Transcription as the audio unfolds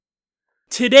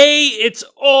Today, it's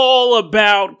all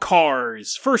about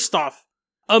cars. First off,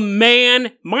 a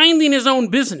man minding his own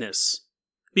business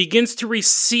begins to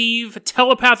receive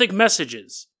telepathic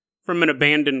messages from an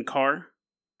abandoned car.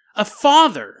 A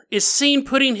father is seen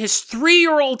putting his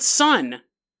 3-year-old son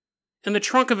in the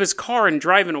trunk of his car and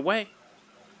driving away.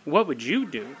 What would you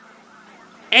do?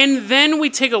 And then we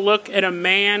take a look at a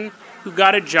man who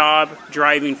got a job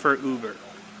driving for Uber,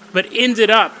 but ended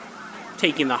up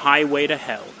taking the highway to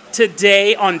hell.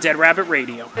 Today on Dead Rabbit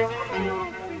Radio.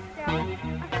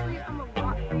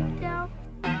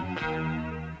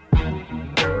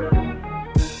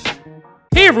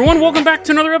 Hey everyone, welcome back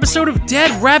to another episode of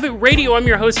Dead Rabbit Radio. I'm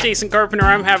your host, Jason Carpenter.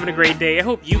 I'm having a great day. I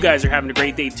hope you guys are having a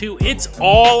great day too. It's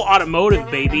all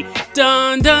automotive, baby.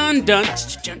 Dun, dun, dun.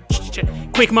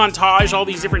 Quick montage, all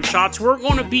these different shots. We're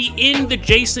going to be in the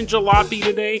Jason Jalopy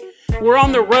today. We're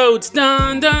on the roads,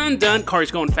 dun, dun, dun.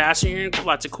 Cars going faster,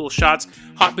 lots of cool shots.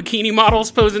 Hot bikini models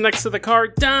posing next to the car,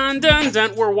 dun, dun,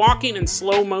 dun. We're walking in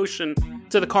slow motion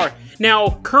to the car.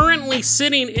 Now, currently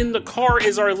sitting in the car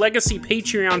is our legacy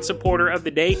Patreon supporter of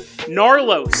the day,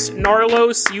 Narlos.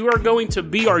 Narlos, you are going to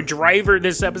be our driver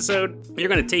this episode. You're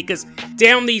going to take us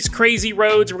down these crazy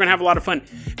roads. We're going to have a lot of fun.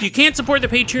 If you can't support the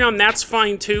Patreon, that's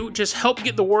fine too. Just help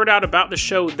get the word out about the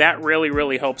show. That really,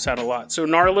 really helps out a lot. So,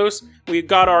 Narlos, we've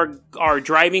got our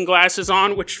driving glasses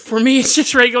on, which for me it's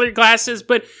just regular glasses,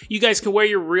 but you guys can wear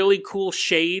your really cool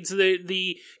shades.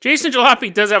 The Jason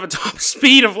Jalopy does have a top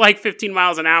speed of like 15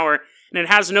 miles an hour, and it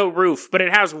has no roof, but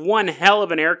it has one hell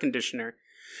of an air conditioner.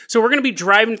 So we're going to be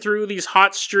driving through these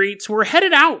hot streets. We're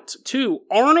headed out to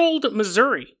Arnold,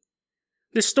 Missouri.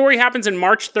 This story happens in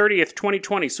March 30th,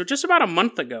 2020, so just about a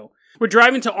month ago. We're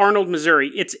driving to Arnold, Missouri.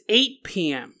 It's 8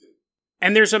 p.m.,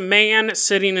 and there's a man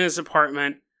sitting in his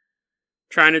apartment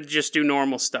trying to just do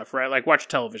normal stuff, right? Like watch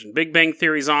television. Big Bang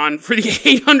Theory's on for the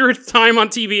 800th time on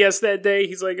TBS that day.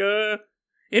 He's like,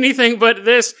 anything but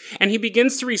this. And he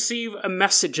begins to receive a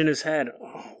message in his head.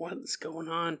 Oh, what is going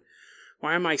on?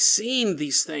 Why am I seeing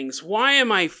these things? Why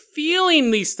am I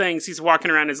feeling these things? He's walking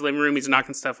around his living room. He's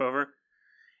knocking stuff over.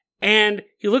 And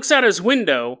he looks out his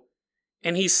window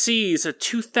and he sees a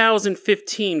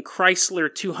 2015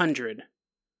 Chrysler 200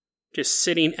 just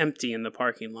sitting empty in the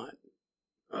parking lot.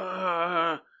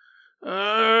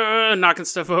 Knocking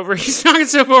stuff over. He's knocking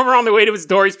stuff over on the way to his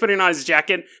door. He's putting on his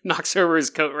jacket, knocks over his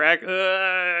coat rack.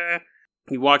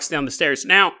 He walks down the stairs.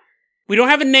 Now, we don't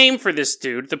have a name for this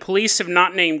dude. The police have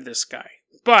not named this guy.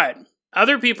 But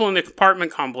other people in the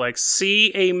apartment complex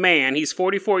see a man, he's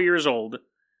 44 years old,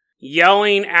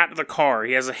 yelling at the car.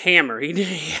 He has a hammer. He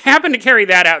happened to carry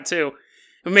that out too.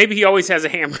 Maybe he always has a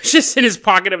hammer just in his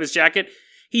pocket of his jacket.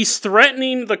 He's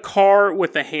threatening the car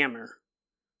with a hammer.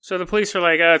 So the police are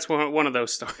like, it's one of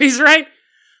those stories, right?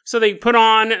 So they put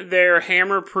on their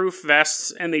hammer-proof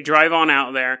vests and they drive on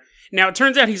out there. Now, it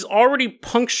turns out he's already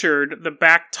punctured the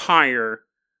back tire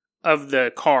of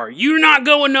the car. You're not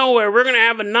going nowhere. We're going to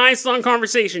have a nice long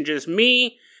conversation. Just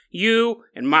me, you,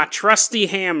 and my trusty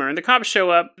hammer. And the cops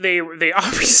show up. They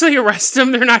obviously arrest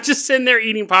him. They're not just sitting there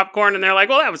eating popcorn. And they're like,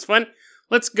 well, that was fun.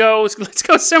 Let's go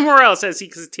somewhere else as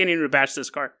he's continuing to bash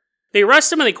this car. They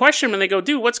arrest him and they question him and they go,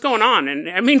 dude, what's going on? And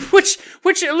I mean,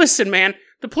 listen, man,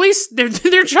 the police, their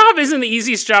job isn't the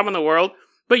easiest job in the world,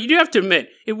 but you do have to admit,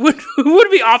 it would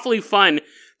be awfully fun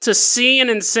to see an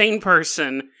insane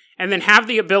person and then have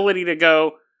the ability to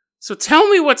go, so tell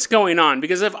me what's going on.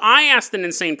 Because if I asked an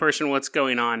insane person what's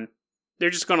going on, they're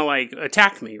just going to like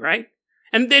attack me, right?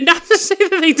 And then not to say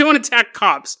that they don't attack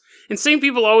cops. Insane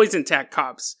people always attack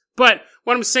cops. But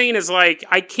what I'm saying is like,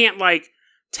 I can't like,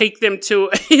 take them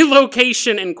to a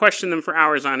location and question them for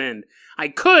hours on end. I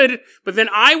could, but then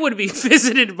I would be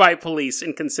visited by police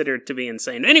and considered to be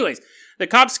insane. Anyways, the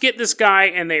cops get this guy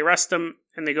and they arrest him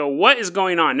and they go, what is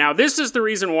going on? Now, this is the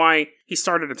reason why he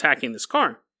started attacking this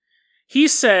car. He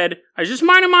said, I was just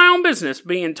minding my own business,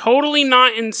 being totally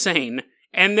not insane.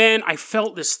 And then I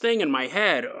felt this thing in my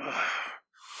head.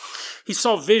 He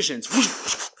saw visions.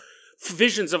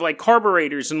 Visions of like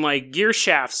carburetors and like gear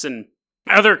shafts and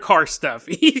other car stuff.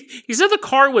 He said the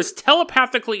car was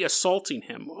telepathically assaulting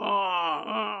him.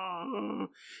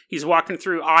 He's walking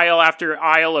through aisle after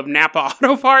aisle of Napa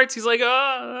Auto Parts. He's like,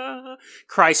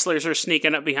 Chryslers are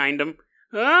sneaking up behind him.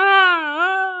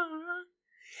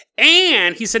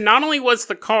 And he said not only was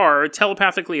the car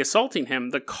telepathically assaulting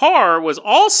him, the car was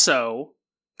also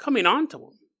coming on to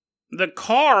him. The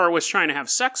car was trying to have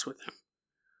sex with him.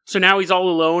 So now he's all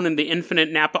alone in the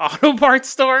infinite Napa Auto Parts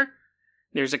store.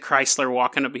 There's a Chrysler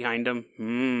walking up behind him.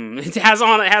 It has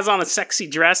on a sexy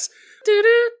dress.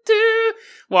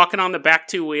 Walking on the back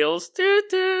two wheels.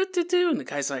 And the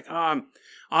guy's like,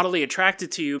 oddly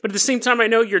attracted to you. But at the same time, I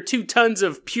know you're 2 tons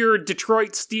of pure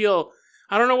Detroit steel.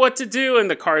 I don't know what to do. And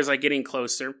the car is like getting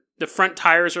closer. The front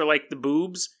tires are like the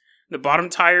boobs. The bottom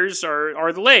tires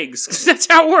are the legs. That's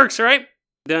how it works, right?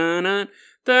 Dun-dun,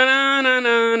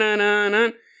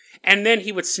 dun-dun-dun-dun-dun-dun. And then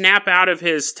he would snap out of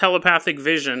his telepathic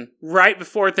vision right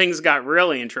before things got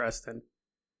really interesting.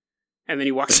 And then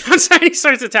he walks outside and he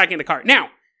starts attacking the car. Now,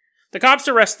 the cops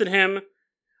arrested him.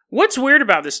 What's weird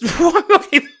about this?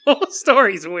 Okay, the whole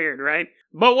story's weird, right?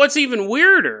 But what's even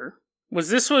weirder was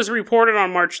this was reported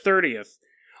on March 30th.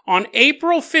 On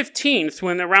April 15th,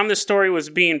 when around this story was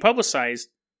being publicized,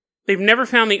 they've never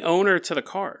found the owner to the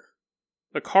car.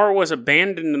 The car was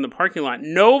abandoned in the parking lot.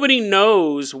 Nobody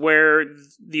knows where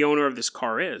the owner of this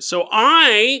car is. So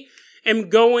I am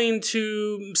going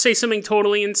to say something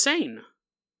totally insane.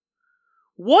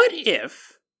 What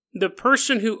if the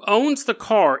person who owns the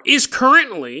car is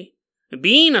currently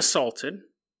being assaulted,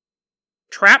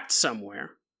 trapped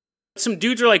somewhere? Some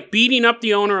dudes are like beating up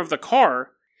the owner of the car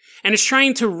and is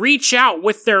trying to reach out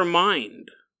with their mind.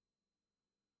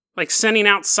 Like sending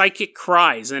out psychic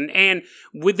cries. And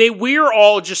we're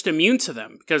all just immune to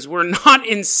them because we're not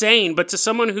insane. But to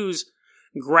someone whose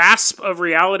grasp of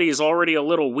reality is already a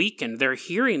little weakened, they're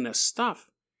hearing this stuff.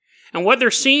 And what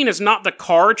they're seeing is not the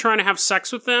car trying to have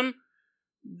sex with them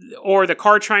or the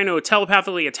car trying to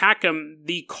telepathically attack them.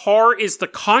 The car is the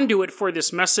conduit for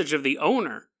this message of the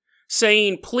owner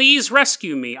saying, please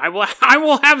rescue me. I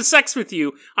will have sex with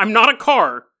you. I'm not a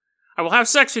car. I will have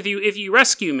sex with you if you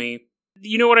rescue me.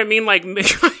 You know what I mean? Like,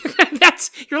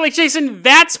 you're like, Jason,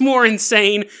 that's more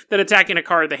insane than attacking a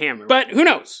car with a hammer. But who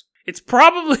knows? It's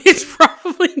probably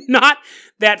not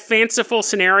that fanciful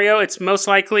scenario. It's most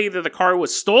likely that the car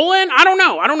was stolen. I don't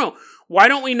know. Why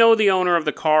don't we know the owner of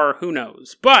the car? Who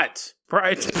knows? But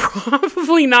it's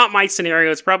probably not my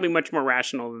scenario. It's probably much more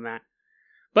rational than that.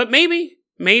 But maybe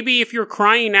if you're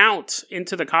crying out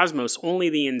into the cosmos, only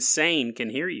the insane can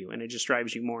hear you, and it just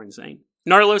drives you more insane.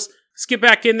 Narlos, let's get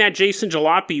back in that Jason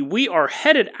Jalopy. We are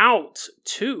headed out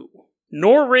to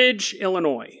Norwich,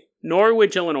 Illinois.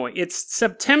 It's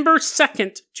September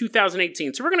 2nd,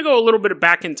 2018. So we're going to go a little bit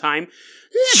back in time.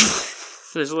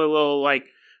 There's a little, like,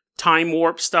 time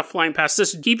warp stuff flying past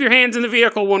us. Keep your hands in the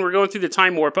vehicle when we're going through the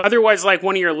time warp. Otherwise, like,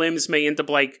 one of your limbs may end up,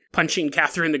 like, punching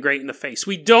Catherine the Great in the face.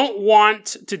 We don't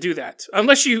want to do that.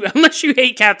 Unless you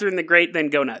hate Catherine the Great, then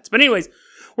go nuts. But anyways,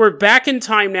 we're back in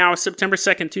time now, September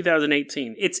 2nd,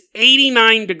 2018. It's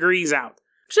 89 degrees out.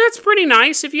 So that's pretty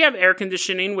nice. If you have air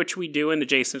conditioning, which we do in the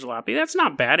Jason Jalopy, that's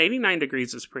not bad. 89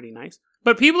 degrees is pretty nice.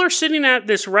 But people are sitting at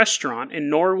this restaurant in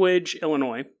Norwich,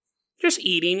 Illinois, just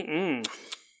eating.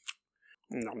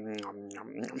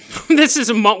 This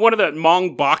is one of the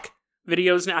Mong Bak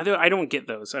videos now. I don't get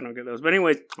those. But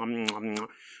anyways,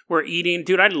 we're eating.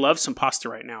 Dude, I'd love some pasta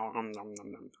right now.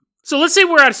 So let's say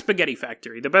we're at a Spaghetti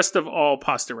Factory, the best of all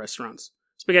pasta restaurants.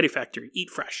 Spaghetti Factory, eat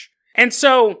fresh. And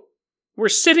so we're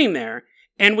sitting there,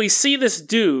 and we see this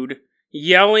dude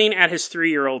yelling at his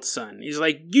 3-year-old son. He's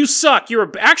like, you suck.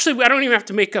 Actually, I don't even have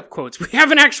to make up quotes. We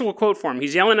have an actual quote for him.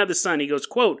 He's yelling at the son. He goes,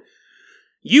 quote,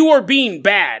 you are being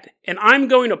bad, and I'm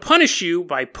going to punish you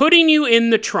by putting you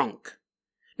in the trunk.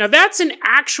 Now, that's an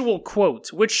actual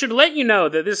quote, which should let you know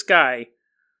that this guy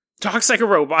talks like a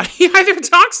robot. He either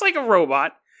talks like a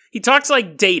robot, he talks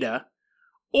like Data,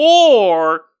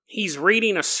 or he's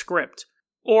reading a script,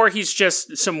 or he's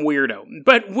just some weirdo.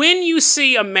 But when you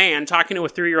see a man talking to a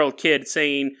 3-year-old kid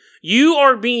saying, you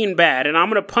are being bad, and I'm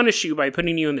going to punish you by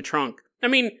putting you in the trunk. I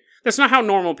mean, that's not how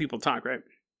normal people talk, right?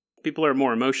 People are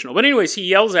more emotional. But anyways, he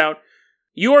yells out,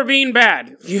 you are being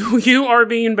bad. You are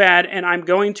being bad, and I'm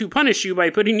going to punish you by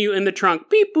putting you in the trunk.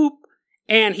 Beep, boop.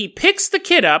 And he picks the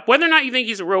kid up, whether or not you think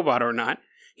he's a robot or not.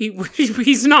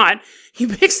 He's not. He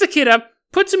picks the kid up,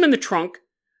 puts him in the trunk,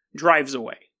 drives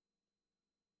away.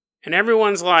 And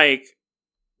everyone's like,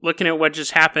 looking at what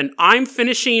just happened. I'm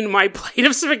finishing my plate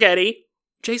of spaghetti.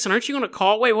 Jason, aren't you going to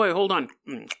call? Wait, hold on.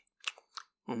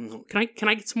 Can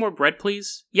I get some more bread,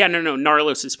 please? Yeah, no.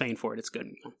 Narlos is paying for it. It's good.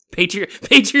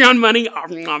 Patreon money.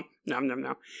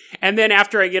 No. And then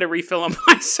after I get a refill on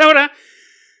my soda,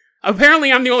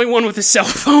 apparently I'm the only one with a cell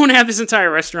phone at this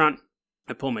entire restaurant.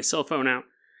 I pull my cell phone out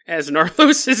as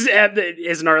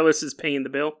Narlos is paying the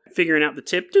bill, figuring out the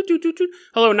tip.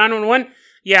 Hello, 911.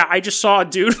 Yeah, I just saw a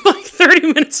dude like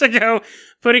 30 minutes ago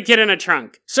put a kid in a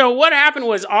trunk. So what happened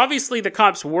was, obviously the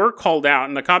cops were called out,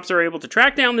 and the cops are able to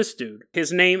track down this dude.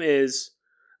 His name is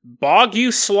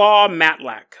Boguslaw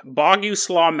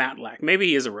Matlack. Maybe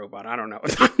he is a robot. I don't know.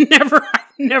 I've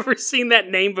never seen that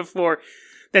name before.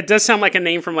 That does sound like a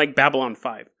name from like Babylon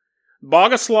 5.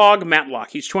 Boguslaw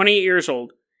Matlack. He's 28 years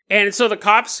old. And so the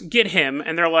cops get him,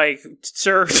 and they're like,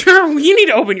 sir, you need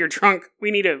to open your trunk. We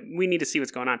need to see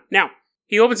what's going on. Now,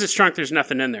 he opens his trunk, there's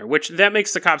nothing in there, which that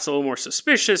makes the cops a little more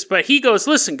suspicious, but he goes,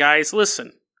 listen, guys,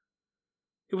 listen.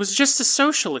 It was just a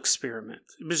social experiment.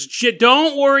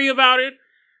 Don't worry about it.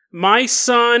 My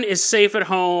son is safe at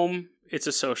home. It's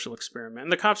a social experiment.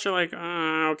 And the cops are like,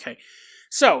 okay.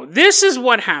 So, this is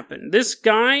what happened. This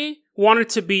guy wanted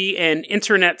to be an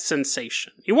internet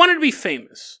sensation. He wanted to be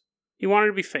famous.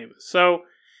 So,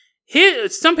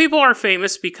 some people are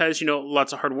famous because,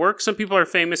 lots of hard work. Some people are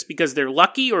famous because they're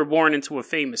lucky or born into a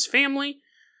famous family.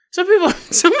 Some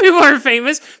people are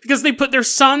famous because they put their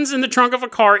sons in the trunk of a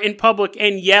car in public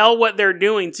and yell what they're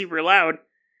doing super loud.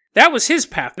 That was his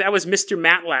path. That was Mr.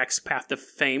 Matlack's path to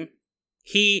fame.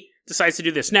 He decides to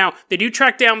do this. Now, they do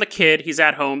track down the kid. He's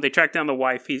at home. They track down the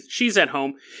wife. She's at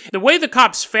home. The way the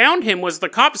cops found him was the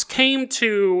cops came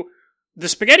to the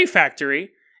spaghetti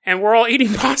factory, and we're all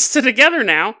eating pasta together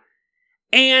now.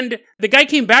 And the guy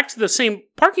came back to the same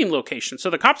parking location. So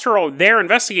the cops are all there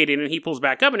investigating, and he pulls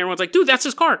back up, and everyone's like, dude, that's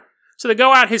his car. So they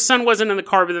go out. His son wasn't in the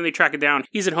car, but then they track it down.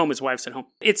 He's at home. His wife's at home.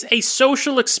 It's a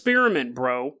social experiment,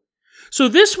 bro. So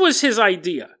this was his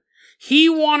idea. He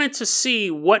wanted to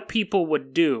see what people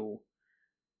would do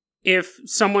if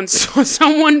someone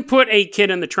put a kid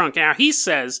in the trunk. Now, he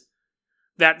says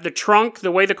that the trunk,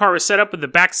 the way the car was set up, the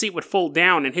back seat would fold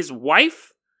down, and his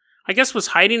wife, I guess, was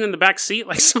hiding in the back seat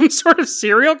like some sort of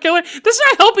serial killer. That's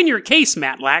not helping your case,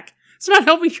 Matlack. It's not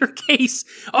helping your case.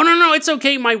 Oh, no, it's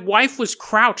okay. My wife was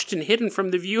crouched and hidden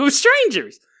from the view of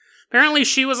strangers. Apparently,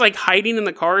 she was, hiding in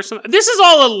the car or something. This is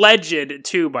all alleged,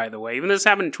 too, by the way. Even this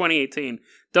happened in 2018.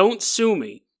 Don't sue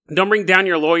me. Don't bring down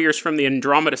your lawyers from the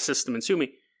Andromeda system and sue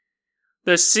me.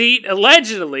 The seat,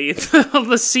 allegedly,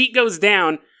 the seat goes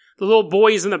down. The little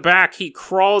boy is in the back. He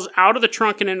crawls out of the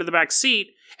trunk and into the back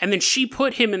seat. And then she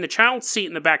put him in the child's seat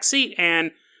in the back seat,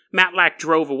 and Matlack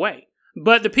drove away.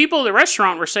 But the people at the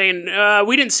restaurant were saying,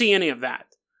 we didn't see any of that.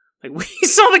 We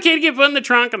saw the kid get put in the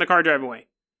trunk and the car drive away.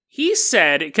 He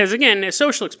said, because again, a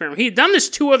social experiment, he had done this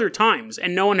 2 other times,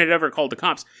 and no one had ever called the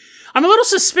cops. I'm a little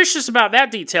suspicious about that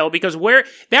detail, because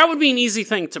that would be an easy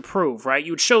thing to prove, right?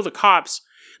 You would show the cops,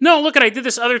 no, look, I did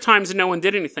this other times and no one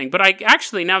did anything. But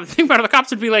now the thing about it, the cops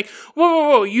would be like,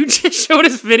 whoa, you just showed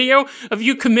us video of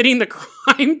you committing the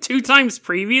crime 2 times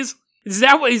previous? Is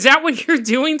that what you're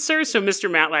doing, sir? So Mr.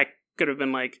 Matlack could have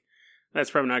been like, that's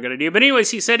probably not a good idea. But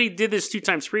anyways, he said he did this 2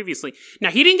 times previously.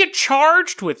 Now, he didn't get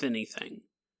charged with anything,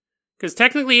 because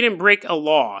technically he didn't break a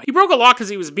law. He broke a law because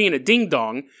he was being a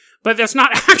ding-dong, but that's not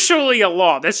actually a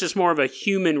law. That's just more of a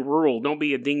human rule. Don't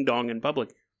be a ding-dong in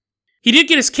public. He did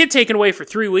get his kid taken away for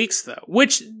 3 weeks, though,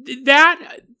 which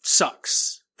that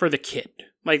sucks for the kid.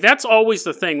 That's always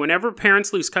the thing. Whenever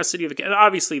parents lose custody of the kid,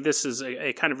 obviously this is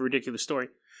a kind of ridiculous story.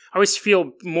 I always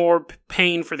feel more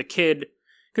pain for the kid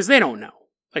because they don't know.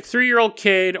 3-year-old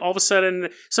kid, all of a sudden,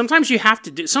 sometimes you have to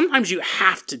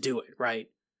do it, right?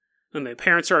 And the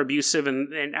parents are abusive,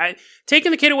 and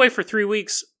taking the kid away for 3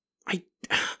 weeks,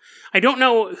 I don't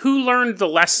know who learned the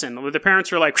lesson. Where the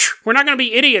parents are like, we're not going to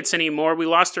be idiots anymore. We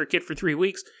lost our kid for 3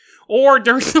 weeks. Or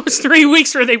during those 3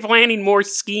 weeks, were they planning more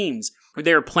schemes? Or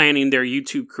they were planning their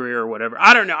YouTube career or whatever.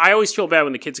 I don't know. I always feel bad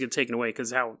when the kids get taken away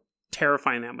because how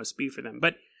terrifying that must be for them.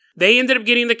 But they ended up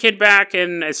getting the kid back,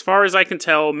 and as far as I can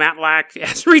tell, Matlack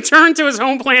has returned to his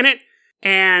home planet,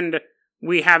 and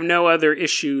we have no other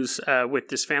issues with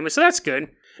this family, so that's good.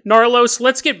 Narlos,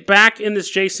 let's get back in this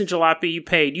Jason Jalopy. You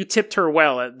paid. You tipped her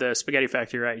well at the spaghetti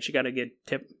factory, right? She got a good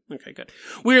tip. Okay, good.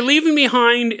 We're leaving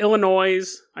behind Illinois.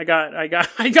 I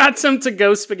got some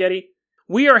to-go spaghetti.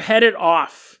 We are headed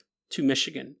off to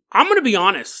Michigan. I'm going to be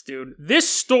honest, dude. This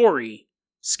story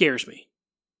scares me.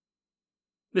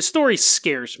 The story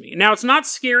scares me. Now, it's not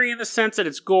scary in the sense that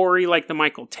it's gory like the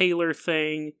Michael Taylor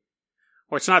thing.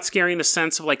 Or it's not scary in the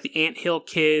sense of the Anthill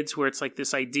Kids, where it's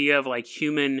this idea of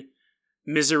human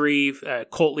misery,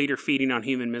 cult leader feeding on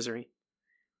human misery.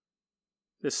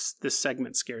 This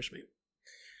segment scares me.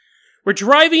 We're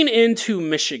driving into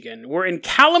Michigan. We're in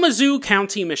Kalamazoo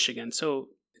County, Michigan. So,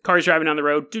 the car's driving down the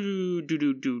road.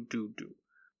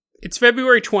 It's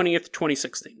February 20th,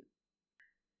 2016.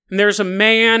 And there's a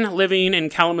man living in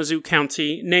Kalamazoo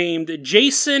County named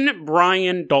Jason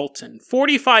Brian Dalton,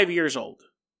 45 years old.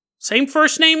 Same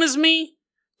first name as me,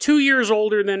 2 years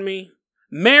older than me,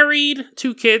 married,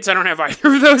 2 kids. I don't have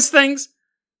either of those things.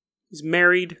 He's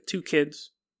married, 2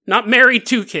 kids. Not married,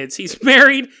 2 kids. He's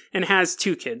married and has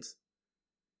 2 kids.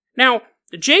 Now,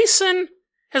 Jason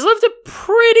has lived a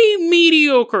pretty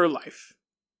mediocre life.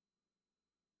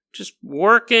 Just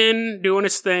working, doing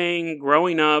his thing,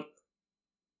 growing up.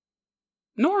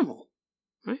 Normal,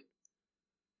 right?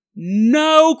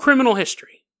 No criminal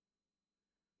history.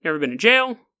 Never been in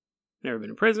jail. Never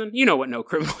been in prison. You know what no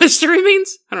criminal history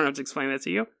means. I don't have to explain that to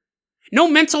you. No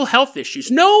mental health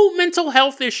issues. No mental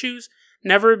health issues.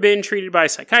 Never been treated by a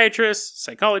psychiatrist,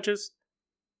 psychologist.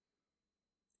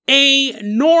 A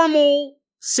normal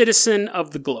citizen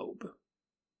of the globe.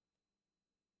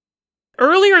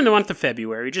 Earlier in the month of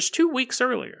February, just 2 weeks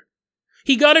earlier,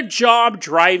 he got a job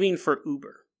driving for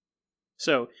Uber.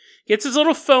 So, gets his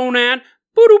little phone ad,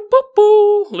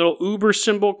 boo-doo-boo-boo, little Uber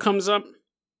symbol comes up,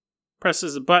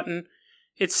 presses a button.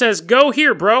 It says, "Go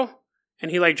here, bro."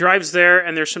 And he drives there,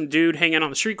 and there's some dude hanging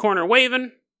on the street corner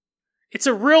waving. It's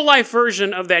a real-life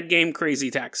version of that game Crazy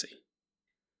Taxi.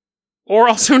 Or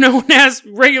also known as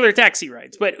regular taxi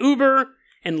rides. But Uber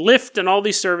and Lyft and all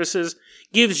these services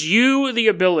gives you the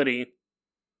ability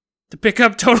to pick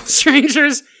up total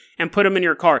strangers and put them in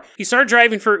your car. He started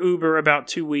driving for Uber about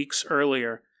 2 weeks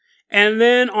earlier. And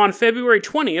then on February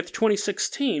 20th,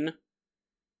 2016,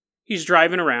 he's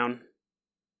driving around.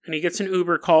 And he gets an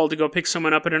Uber call to go pick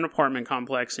someone up at an apartment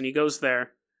complex. And he goes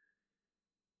there.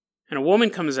 And a woman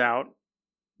comes out.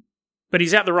 But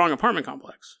he's at the wrong apartment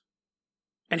complex.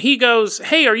 And he goes,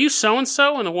 "Hey, are you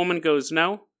so-and-so?" And the woman goes,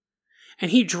 "No."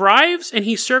 And he drives and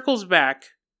he circles back.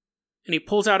 And he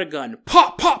pulls out a gun.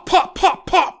 Pop, pop, pop, pop,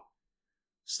 pop.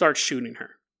 Starts shooting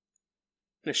her.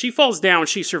 Now she falls down.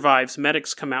 She survives.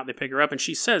 Medics come out. They pick her up. And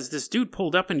she says, "This dude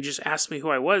pulled up and he just asked me who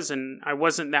I was. And I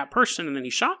wasn't that person. And then he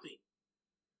shot me."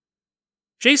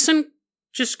 Jason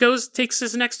just takes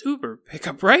his next Uber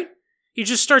pickup, right? He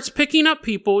just starts picking up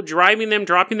people, driving them,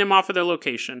 dropping them off at their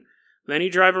location. Then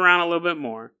he'd drive around a little bit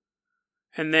more.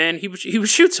 And then he would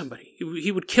shoot somebody.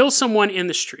 He would kill someone in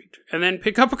the street. And then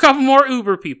pick up a couple more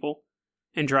Uber people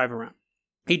and drive around.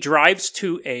 He drives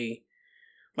to a,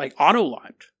 auto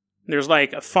lot. There's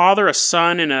a father, a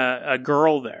son, and a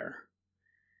girl there.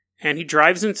 And he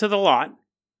drives into the lot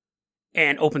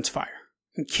and opens fire.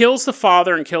 And kills the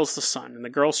father and kills the son. And the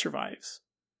girl survives.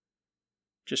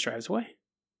 Just drives away.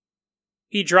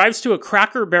 He drives to a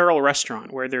Cracker Barrel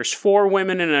restaurant where there's 4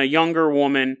 women and a younger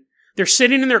woman. They're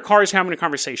sitting in their cars having a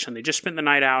conversation. They just spent the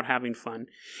night out having fun.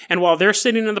 And while they're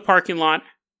sitting in the parking lot,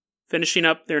 finishing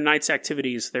up their night's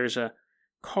activities, there's a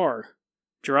car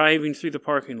driving through the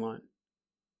parking lot.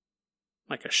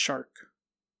 Like a shark.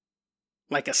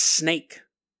 Like a snake.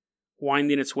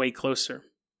 Winding its way closer.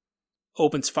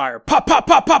 Opens fire. Pop, pop,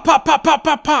 pop, pop, pop, pop, pop,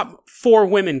 pop, pop. 4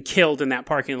 women killed in that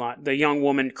parking lot. The young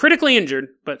woman critically injured,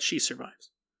 but she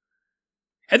survives.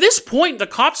 At this point, the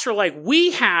cops are like,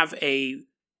 we have a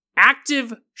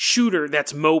active shooter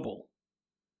that's mobile.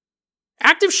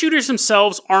 Active shooters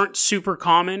themselves aren't super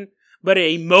common, but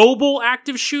a mobile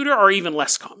active shooter are even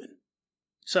less common.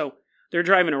 So, they're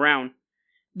driving around.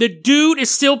 The dude is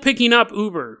still picking up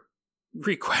Uber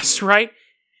requests, right?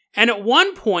 And at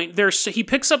one point, he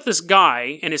picks up this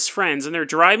guy and his friends, and they're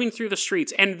driving through the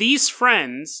streets. And these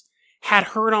friends had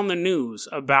heard on the news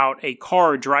about a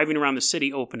car driving around the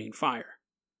city opening fire.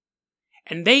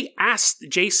 And they asked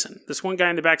Jason, this one guy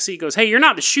in the back seat goes, "Hey, you're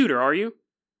not the shooter, are you?"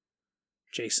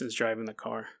 Jason's driving the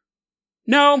car.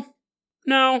 No.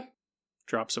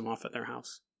 Drops him off at their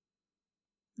house.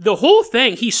 The whole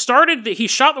thing, he shot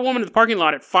the woman in the parking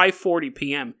lot at 5:40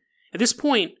 p.m. At this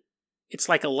point, it's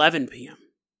 11 p.m.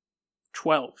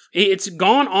 12. It's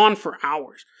gone on for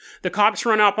hours. The cops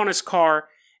run up on his car,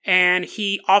 and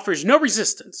he offers no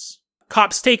resistance.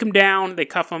 Cops take him down, they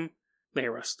cuff him, they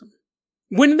arrest him.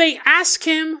 When they ask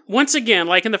him, once again,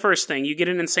 like in the first thing, you get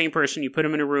an insane person, you put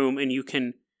him in a room, and you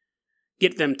can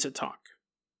get them to talk.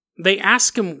 They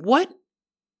ask him, what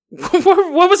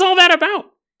was all that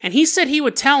about? And he said he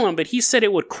would tell them, but he said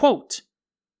it would, quote,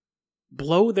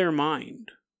 blow their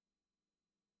mind.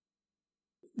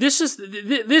 This is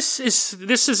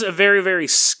a very, very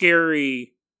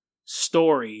scary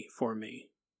story for me.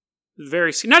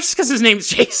 Very, not just because his name's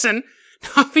Jason.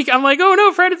 I'm like, oh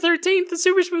no, Friday the 13th, it's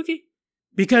super spooky.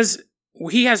 Because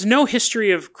he has no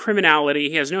history of criminality.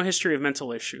 He has no history of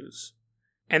mental issues.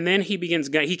 And then he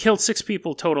killed 6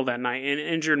 people total that night and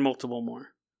injured multiple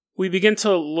more. We begin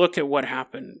to look at what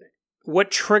happened. What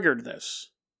triggered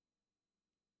this?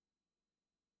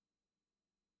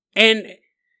 And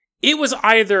it was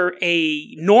either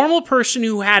a normal person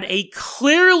who had a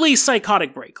clearly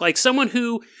psychotic break, like someone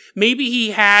who maybe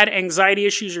he had anxiety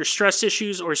issues or stress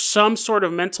issues or some sort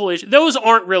of mental issue. Those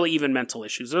aren't really even mental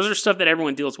issues. Those are stuff that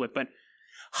everyone deals with, but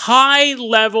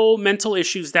high-level mental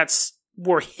issues that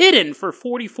were hidden for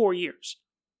 44 years.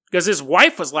 Because his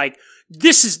wife was like,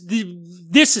 this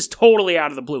is totally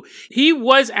out of the blue. He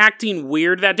was acting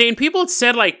weird that day, and people had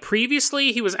said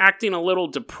previously he was acting a little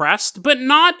depressed, but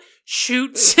not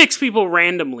shoot 6 people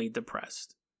randomly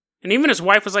depressed. And even his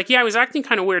wife was like, yeah, he was acting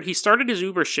kind of weird. He started his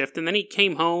Uber shift, and then he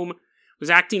came home, was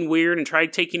acting weird, and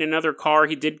tried taking another car.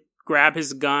 He did grab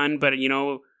his gun, but,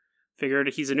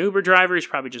 figured he's an Uber driver. He's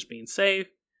probably just being safe.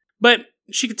 But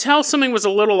she could tell something was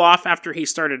a little off after he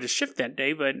started his shift that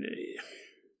day, but it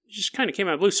just kind of came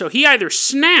out of the blue. So he either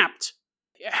snapped,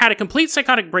 had a complete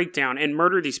psychotic breakdown, and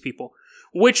murdered these people,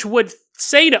 which would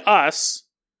say to us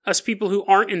people who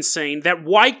aren't insane, that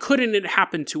why couldn't it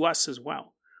happen to us as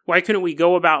well? Why couldn't we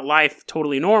go about life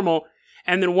totally normal,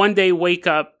 and then one day wake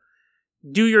up,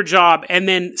 do your job, and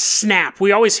then snap?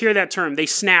 We always hear that term. They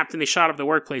snapped and they shot up the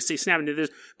workplace. They snapped into this.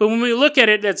 But when we look at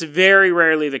it, that's very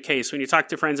rarely the case. When you talk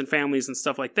to friends and families and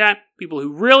stuff like that, people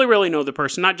who really, really know the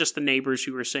person, not just the neighbors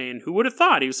who were saying, who would have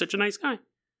thought he was such a nice guy?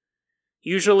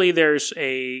 Usually there's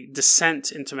a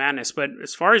descent into madness. But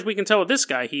as far as we can tell with this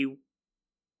guy, he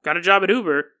got a job at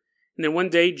Uber, and then one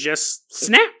day just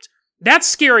snapped. That's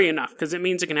scary enough, because it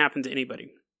means it can happen to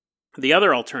anybody. The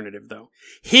other alternative, though,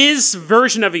 his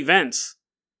version of events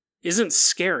isn't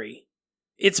scary.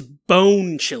 It's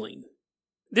bone-chilling.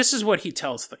 This is what he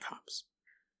tells the cops.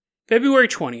 February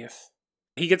 20th,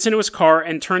 he gets into his car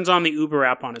and turns on the Uber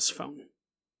app on his phone.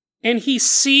 And he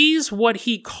sees what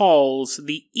he calls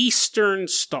the Eastern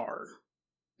Star.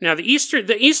 Now, the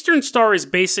Eastern Star is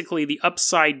basically the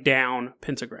upside-down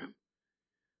pentagram,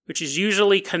 which is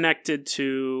usually connected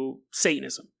to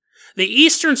Satanism. The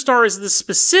Eastern Star is the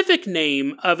specific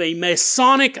name of a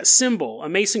Masonic symbol, a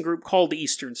Mason group called the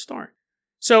Eastern Star.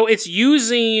 So it's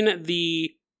using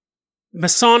the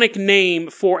Masonic name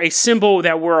for a symbol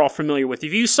that we're all familiar with.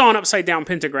 If you saw an upside-down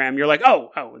pentagram, you're like,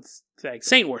 oh, it's like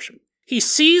saint worship. He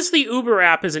sees the Uber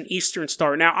app as an Eastern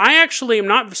Star. Now, I actually am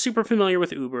not super familiar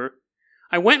with Uber.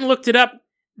 I went and looked it up.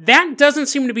 That doesn't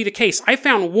seem to be the case. I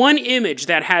found one image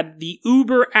that had the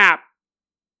Uber app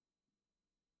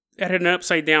that had an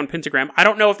upside-down pentagram. I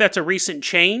don't know if that's a recent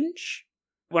change.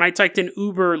 When I typed in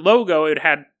Uber logo, it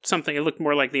had something, it looked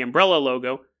more like the umbrella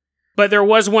logo. But there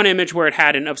was one image where it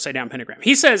had an upside-down pentagram.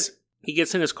 He says, he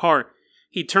gets in his car,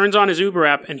 he turns on his Uber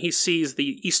app, and he sees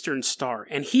the Eastern Star.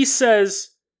 And he says,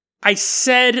 I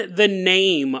said the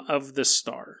name of the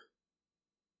star.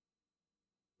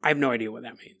 I have no idea what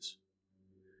that means.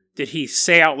 Did he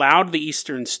say out loud the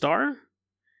Eastern Star?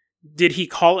 Did he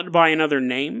call it by another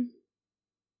name?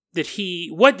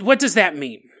 What does that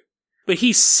mean? But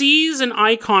he sees an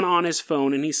icon on his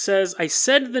phone and he says, I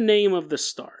said the name of the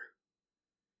star.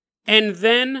 And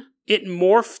then it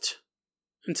morphed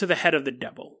into the head of the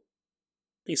devil.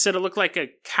 He said it looked like a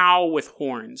cow with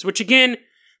horns, which again,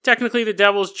 technically the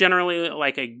devil's generally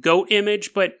like a goat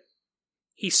image, but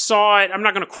he saw it. I'm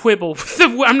not going to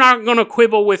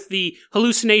quibble with the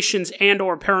hallucinations and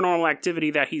or paranormal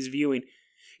activity that he's viewing.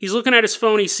 He's looking at his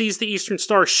phone. He sees the Eastern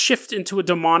Star shift into a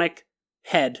demonic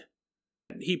head.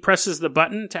 He presses the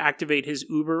button to activate his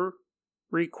Uber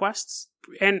requests.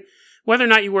 And whether or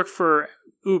not you work for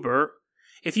Uber,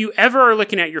 if you ever are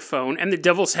looking at your phone and the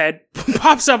devil's head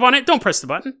pops up on it, don't press the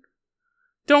button.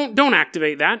 Don't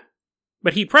activate that.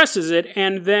 But he presses it,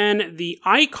 and then the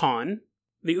icon,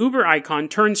 the Uber icon,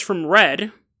 turns from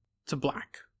red to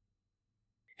black.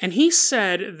 And he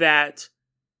said that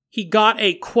he got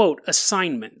a, quote,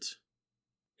 assignment.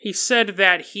 He said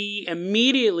that he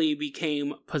immediately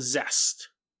became possessed.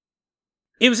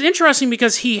 It was interesting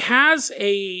because he has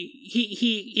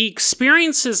he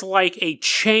experiences like a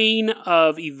chain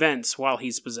of events while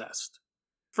he's possessed.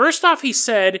 First off, he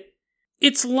said,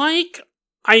 it's like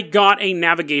I got a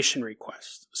navigation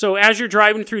request. So as you're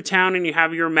driving through town and you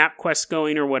have your map quest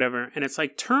going or whatever, and it's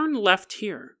like, turn left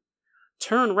here,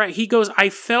 turn right. He goes, I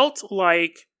felt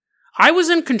like I was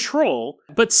in control,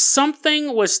 but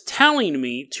something was telling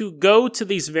me to go to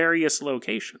these various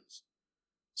locations.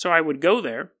 So I would go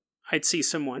there, I'd see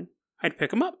someone, I'd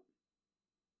pick them up.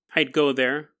 I'd go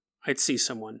there, I'd see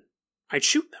someone, I'd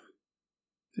shoot them.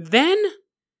 Then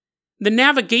the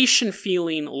navigation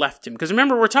feeling left him. Because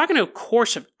remember, we're talking a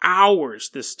course of hours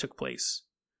this took place.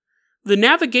 The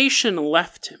navigation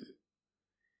left him.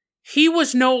 He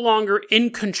was no longer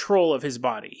in control of his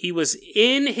body. He was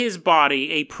in his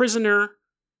body, a prisoner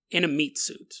in a meat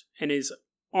suit. And his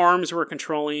arms were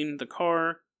controlling the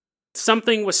car.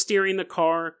 Something was steering the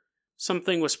car.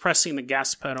 Something was pressing the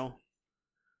gas pedal.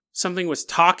 Something was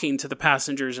talking to the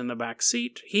passengers in the back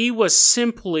seat. He was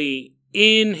simply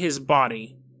in his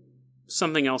body.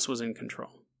 Something else was in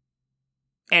control.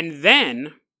 And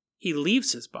then he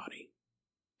leaves his body.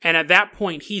 And at that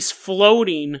point, he's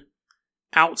floating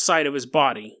outside of his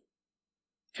body.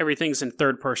 Everything's in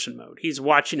third-person mode. He's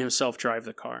watching himself drive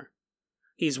the car.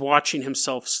 He's watching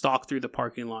himself stalk through the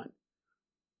parking lot.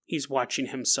 He's watching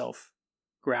himself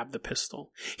grabbed the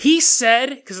pistol. He said,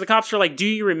 because the cops are like, do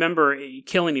you remember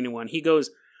killing anyone? He goes,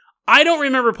 I don't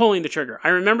remember pulling the trigger. I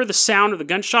remember the sound of the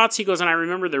gunshots. He goes, and I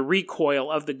remember the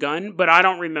recoil of the gun, but I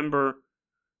don't remember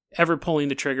ever pulling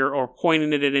the trigger or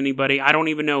pointing it at anybody. I don't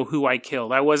even know who I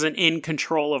killed. I wasn't in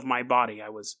control of my body. I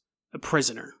was a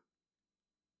prisoner.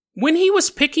 When he was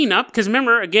picking up, because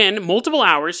remember, again, multiple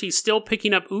hours, he's still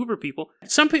picking up Uber people.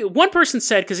 One person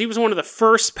said, because he was one of the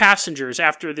first passengers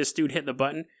after this dude hit the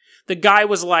button, the guy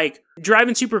was like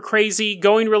driving super crazy,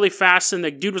 going really fast, and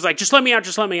the dude was like, just let me out,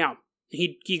 just let me out.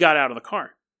 He got out of the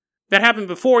car. That happened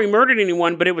before he murdered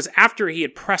anyone, but it was after he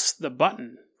had pressed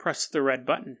the red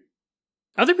button.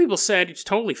 Other people said it's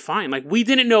totally fine. Like, we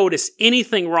didn't notice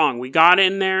anything wrong. We got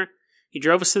in there, he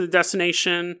drove us to the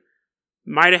destination,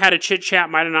 might have had a chit chat,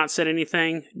 might have not said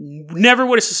anything. Never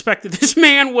would have suspected this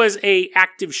man was a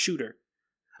active shooter.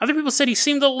 Other people said he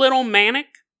seemed a little manic,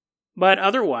 but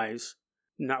otherwise,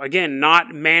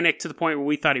 not manic to the point where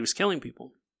we thought he was killing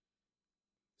people.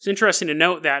 It's interesting to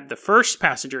note that the first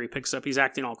passenger he picks up, he's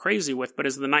acting all crazy with, but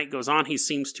as the night goes on, he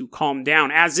seems to calm down,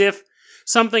 as if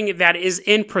something that is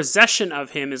in possession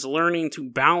of him is learning to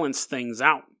balance things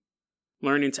out,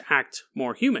 learning to act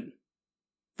more human.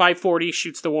 5:40,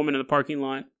 shoots the woman in the parking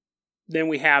lot. Then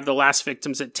we have the last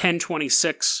victims at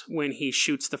 10:26 when he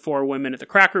shoots the 4 women at the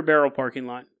Cracker Barrel parking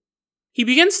lot. He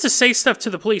begins to say stuff to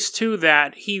the police, too,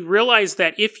 that he realized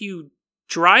that if you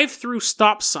drive through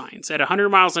stop signs at 100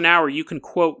 miles an hour, you can,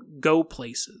 quote, go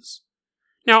places.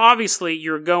 Now, obviously,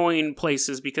 you're going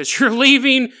places because you're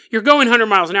going 100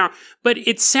 miles an hour, but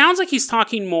it sounds like he's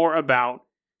talking more about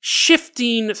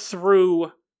shifting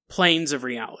through planes of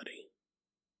reality.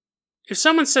 If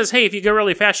someone says, hey, if you go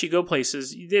really fast, you go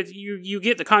places, you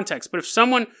get the context. But if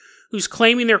someone who's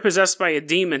claiming they're possessed by a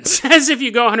demon says if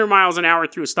you go 100 miles an hour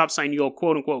through a stop sign, you'll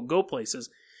quote-unquote go places,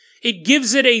 it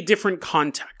gives it a different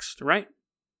context, right?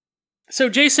 So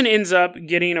Jason ends up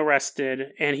getting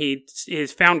arrested, and he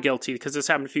is found guilty, because this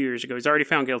happened a few years ago. He's already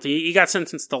found guilty. He got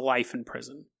sentenced to life in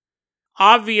prison.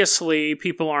 Obviously,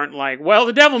 people aren't like, well,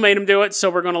 the devil made him do it, so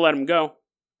we're going to let him go.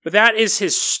 But that is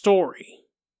his story,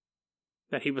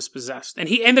 that he was possessed.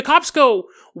 And the cops go,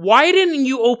 why didn't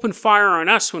you open fire on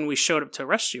us when we showed up to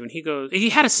arrest you? And he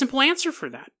had a simple answer for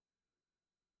that.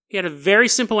 He had a very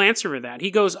simple answer for that.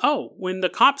 He goes, oh, when the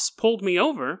cops pulled me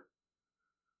over,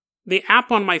 the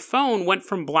app on my phone went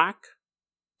from black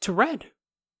to red.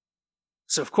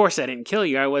 So of course I didn't kill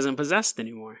you. I wasn't possessed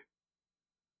anymore.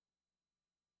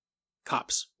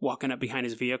 Cops walking up behind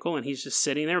his vehicle, and he's just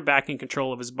sitting there back in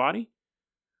control of his body.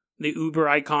 The Uber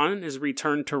icon is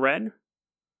returned to red.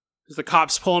 As the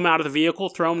cops pull him out of the vehicle,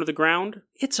 throw him to the ground.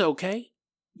 It's okay.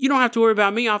 You don't have to worry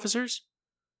about me, officers.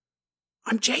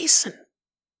 I'm Jason.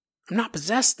 I'm not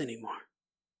possessed anymore.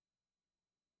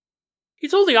 He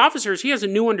told the officers he has a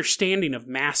new understanding of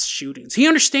mass shootings. He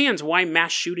understands why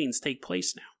mass shootings take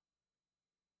place now.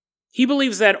 He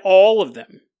believes that all of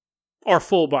them are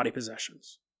full body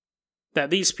possessions.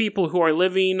 That these people who are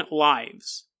living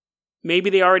lives, maybe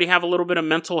they already have a little bit of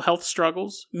mental health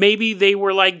struggles. Maybe they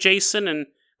were like Jason and,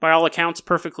 by all accounts,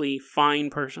 perfectly fine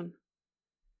person.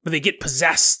 But they get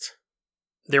possessed.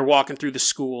 They're walking through the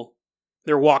school.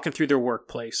 They're walking through their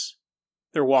workplace.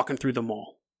 They're walking through the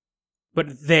mall.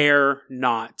 But they're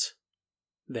not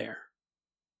there.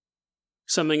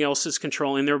 Something else is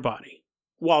controlling their body,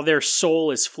 while their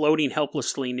soul is floating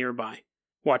helplessly nearby,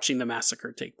 watching the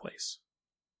massacre take place.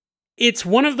 It's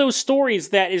one of those stories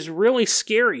that is really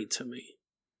scary to me.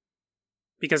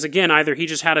 Because again, either he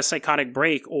just had a psychotic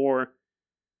break, or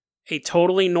a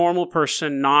totally normal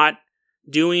person not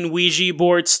doing Ouija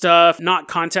board stuff, not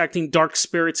contacting dark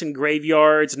spirits in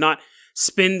graveyards, not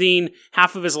spending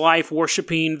half of his life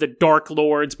worshiping the Dark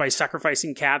Lords by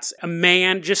sacrificing cats. A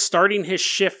man just starting his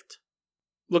shift,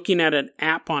 looking at an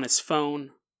app on his phone,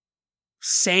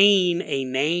 saying a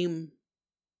name,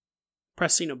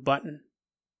 pressing a button.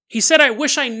 He said, I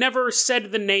wish I never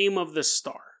said the name of the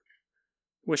star.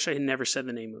 Wish I had never said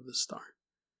the name of the star.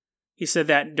 He said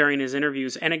that during his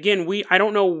interviews. And again, I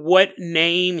don't know what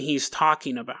name he's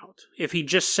talking about. If he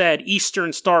just said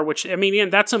Eastern Star, which,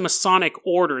 that's a Masonic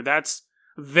order. That's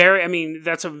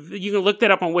you can look that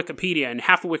up on Wikipedia, and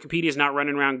half of Wikipedia is not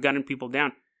running around gunning people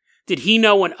down. Did he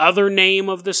know an other name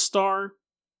of the star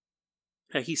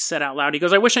that he said out loud? He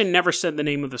goes, I wish I never said the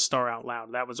name of the star out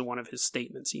loud. That was one of his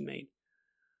statements he made.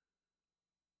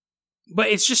 But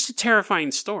it's just a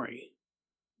terrifying story.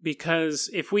 Because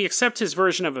if we accept his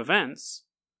version of events,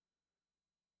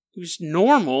 he was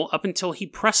normal up until he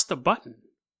pressed the button.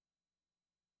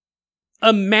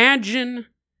 Imagine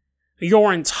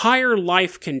your entire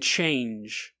life can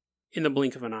change in the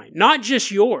blink of an eye. Not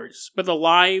just yours, but the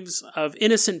lives of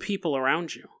innocent people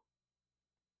around you.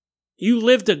 You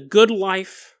lived a good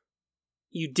life.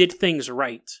 You did things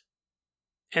right.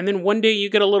 And then one day you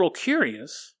get a little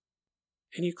curious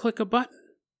and you click a button.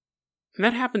 And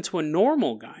that happened to a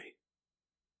normal guy.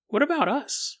 What about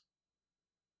us?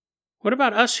 What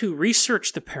about us who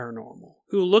research the paranormal,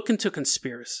 who look into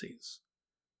conspiracies,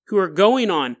 who are going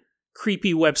on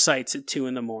creepy websites at 2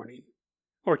 a.m,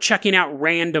 or checking out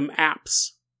random apps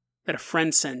that a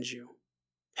friend sends you?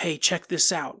 Hey, check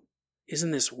this out.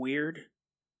 Isn't this weird?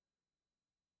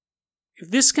 If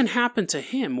this can happen to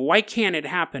him, why can't it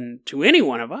happen to any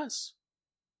one of us?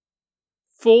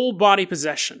 Full body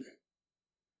possession.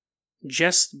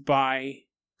 Just by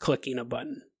clicking a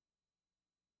button.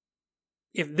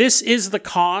 If this is the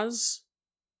cause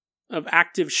of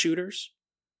active shooters,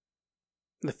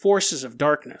 the forces of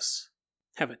darkness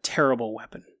have a terrible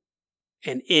weapon,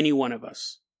 and any one of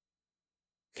us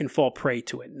can fall prey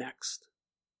to it next.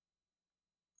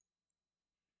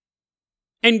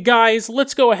 And guys,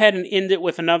 let's go ahead and end it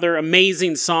with another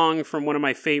amazing song from one of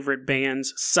my favorite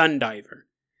bands, Sundiver.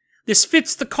 This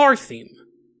fits the car theme.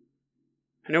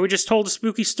 I know we just told a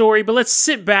spooky story, but let's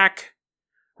sit back,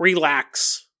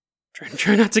 relax,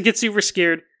 try not to get super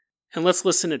scared, and let's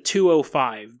listen to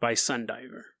 205 by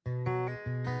Sundiver.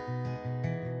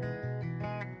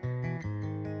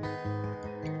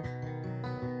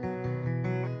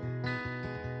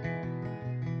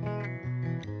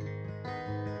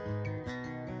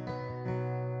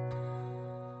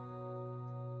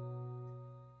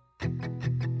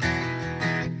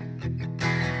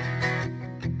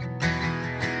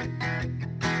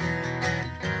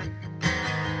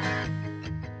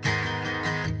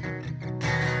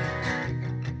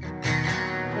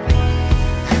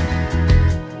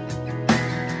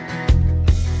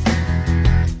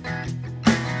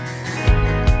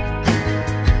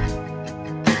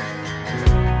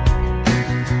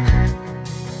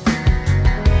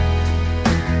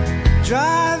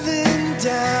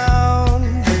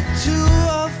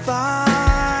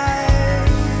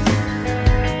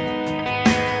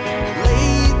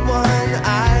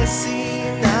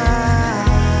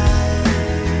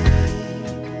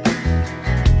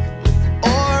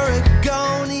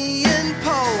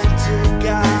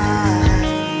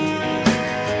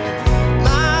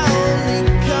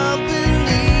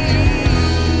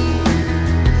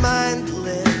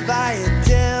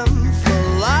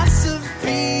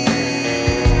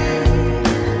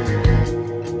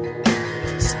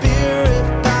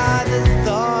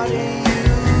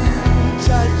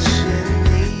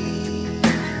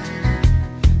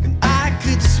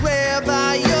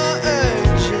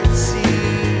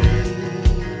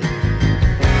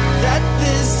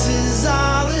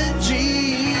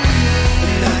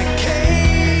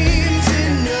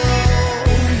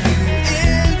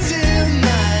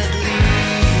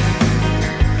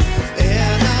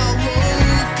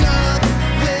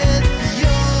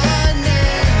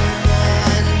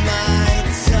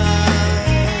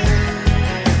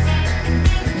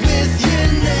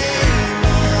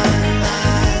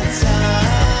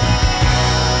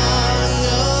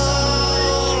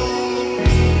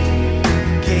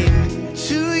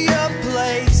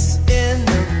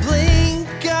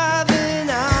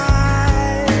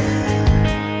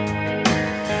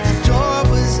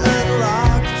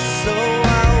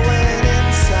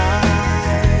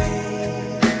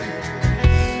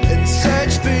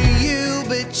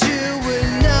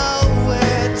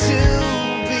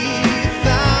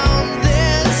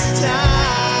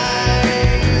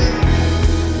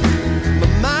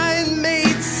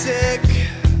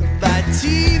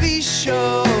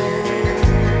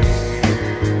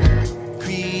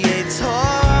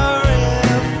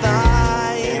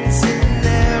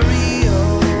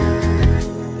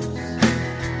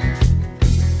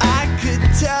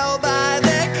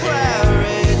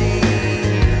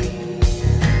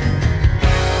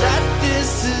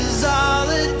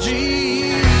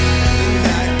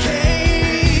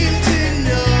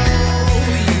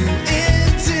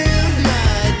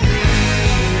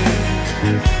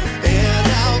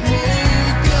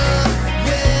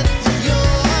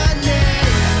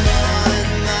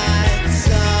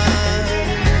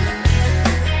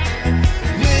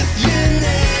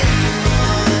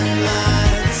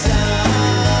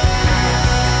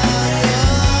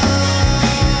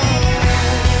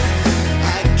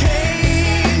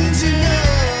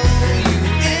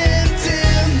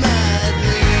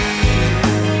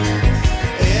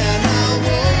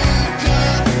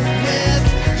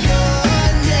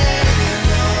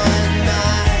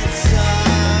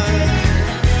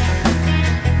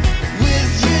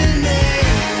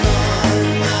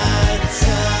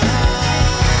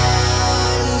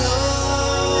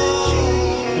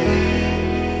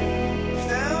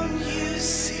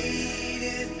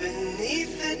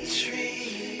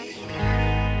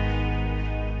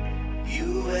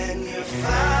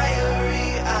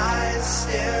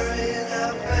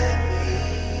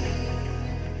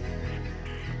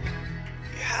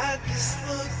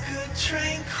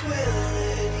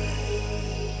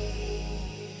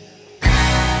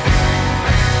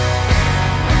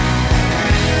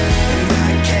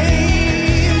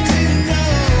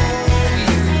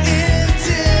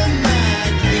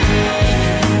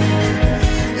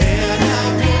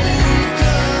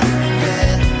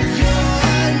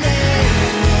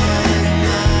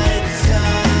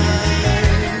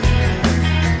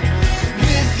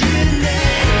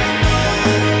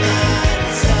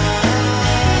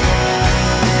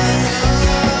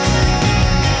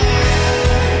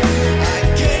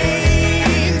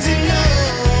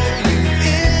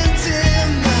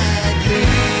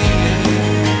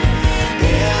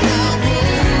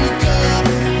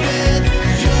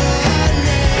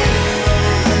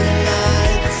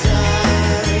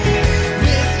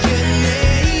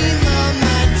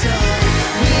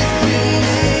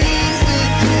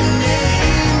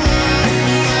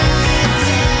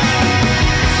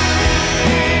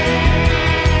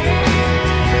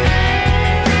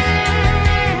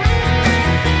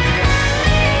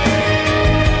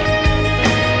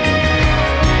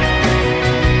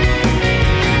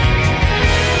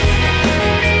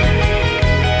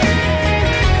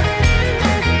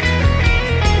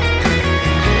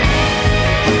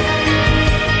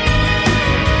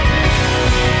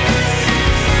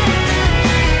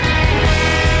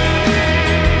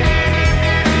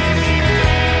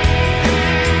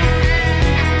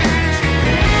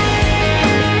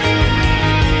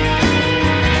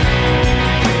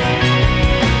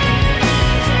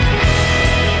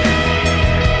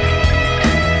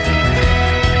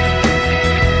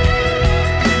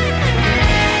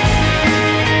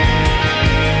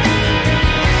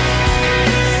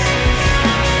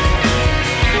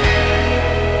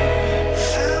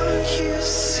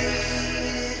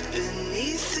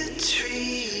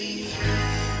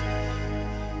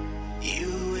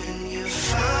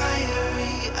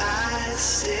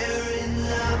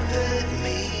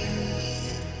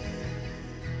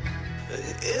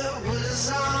 It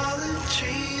was all a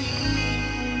dream.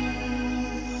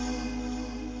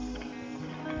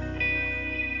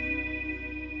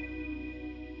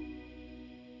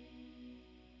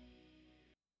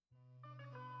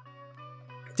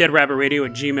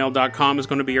 deadrabbitradio@gmail.com is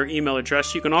going to be your email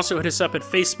address. You can also hit us up at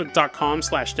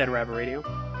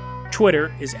facebook.com/deadrabbitradio.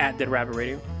 Twitter is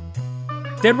 @deadrabbitradio.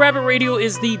 Dead Rabbit Radio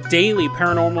is the daily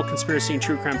paranormal conspiracy and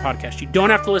true crime podcast. You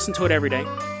don't have to listen to it every day,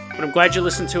 but I'm glad you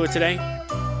listened to it today.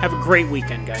 Have a great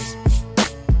weekend, guys.